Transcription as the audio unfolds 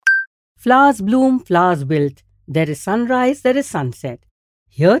Flowers bloom, flowers wilt. There is sunrise, there is sunset.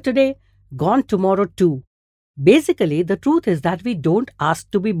 Here today, gone tomorrow too. Basically, the truth is that we don't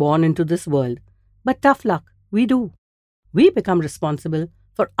ask to be born into this world. But tough luck, we do. We become responsible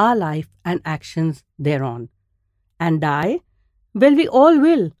for our life and actions thereon. And die? Well, we all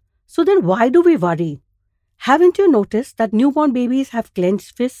will. So then why do we worry? Haven't you noticed that newborn babies have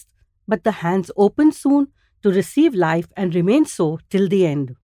clenched fists, but the hands open soon to receive life and remain so till the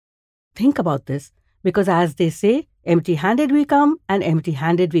end? Think about this, because as they say, empty handed we come and empty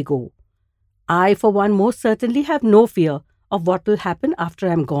handed we go. I, for one, most certainly have no fear of what will happen after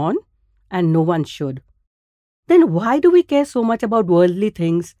I'm gone, and no one should. Then why do we care so much about worldly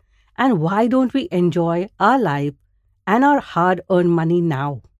things, and why don't we enjoy our life and our hard earned money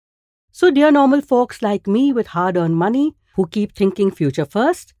now? So, dear normal folks like me with hard earned money who keep thinking future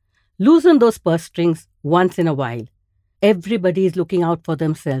first, loosen those purse strings once in a while. Everybody is looking out for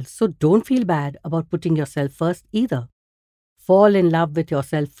themselves, so don't feel bad about putting yourself first either. Fall in love with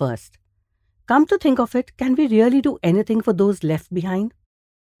yourself first. Come to think of it, can we really do anything for those left behind?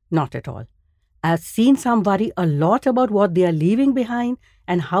 Not at all. I've seen some worry a lot about what they are leaving behind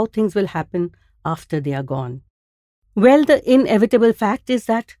and how things will happen after they are gone. Well, the inevitable fact is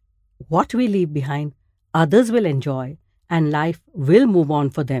that what we leave behind, others will enjoy, and life will move on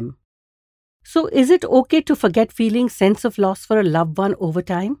for them. So, is it okay to forget feeling sense of loss for a loved one over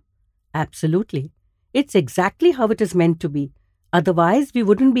time? Absolutely. It's exactly how it is meant to be. Otherwise, we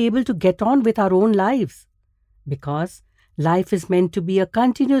wouldn't be able to get on with our own lives. Because life is meant to be a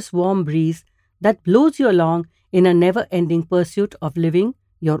continuous warm breeze that blows you along in a never-ending pursuit of living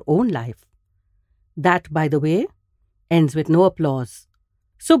your own life. That, by the way, ends with no applause.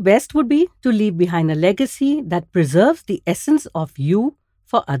 So best would be to leave behind a legacy that preserves the essence of you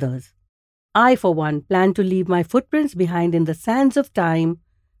for others. I, for one, plan to leave my footprints behind in the sands of time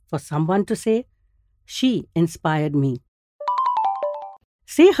for someone to say, she inspired me.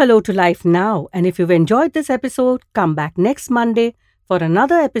 Say hello to life now, and if you've enjoyed this episode, come back next Monday for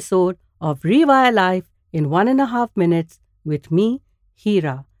another episode of Rewire Life in 1.5 minutes with me,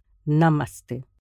 Hira. Namaste.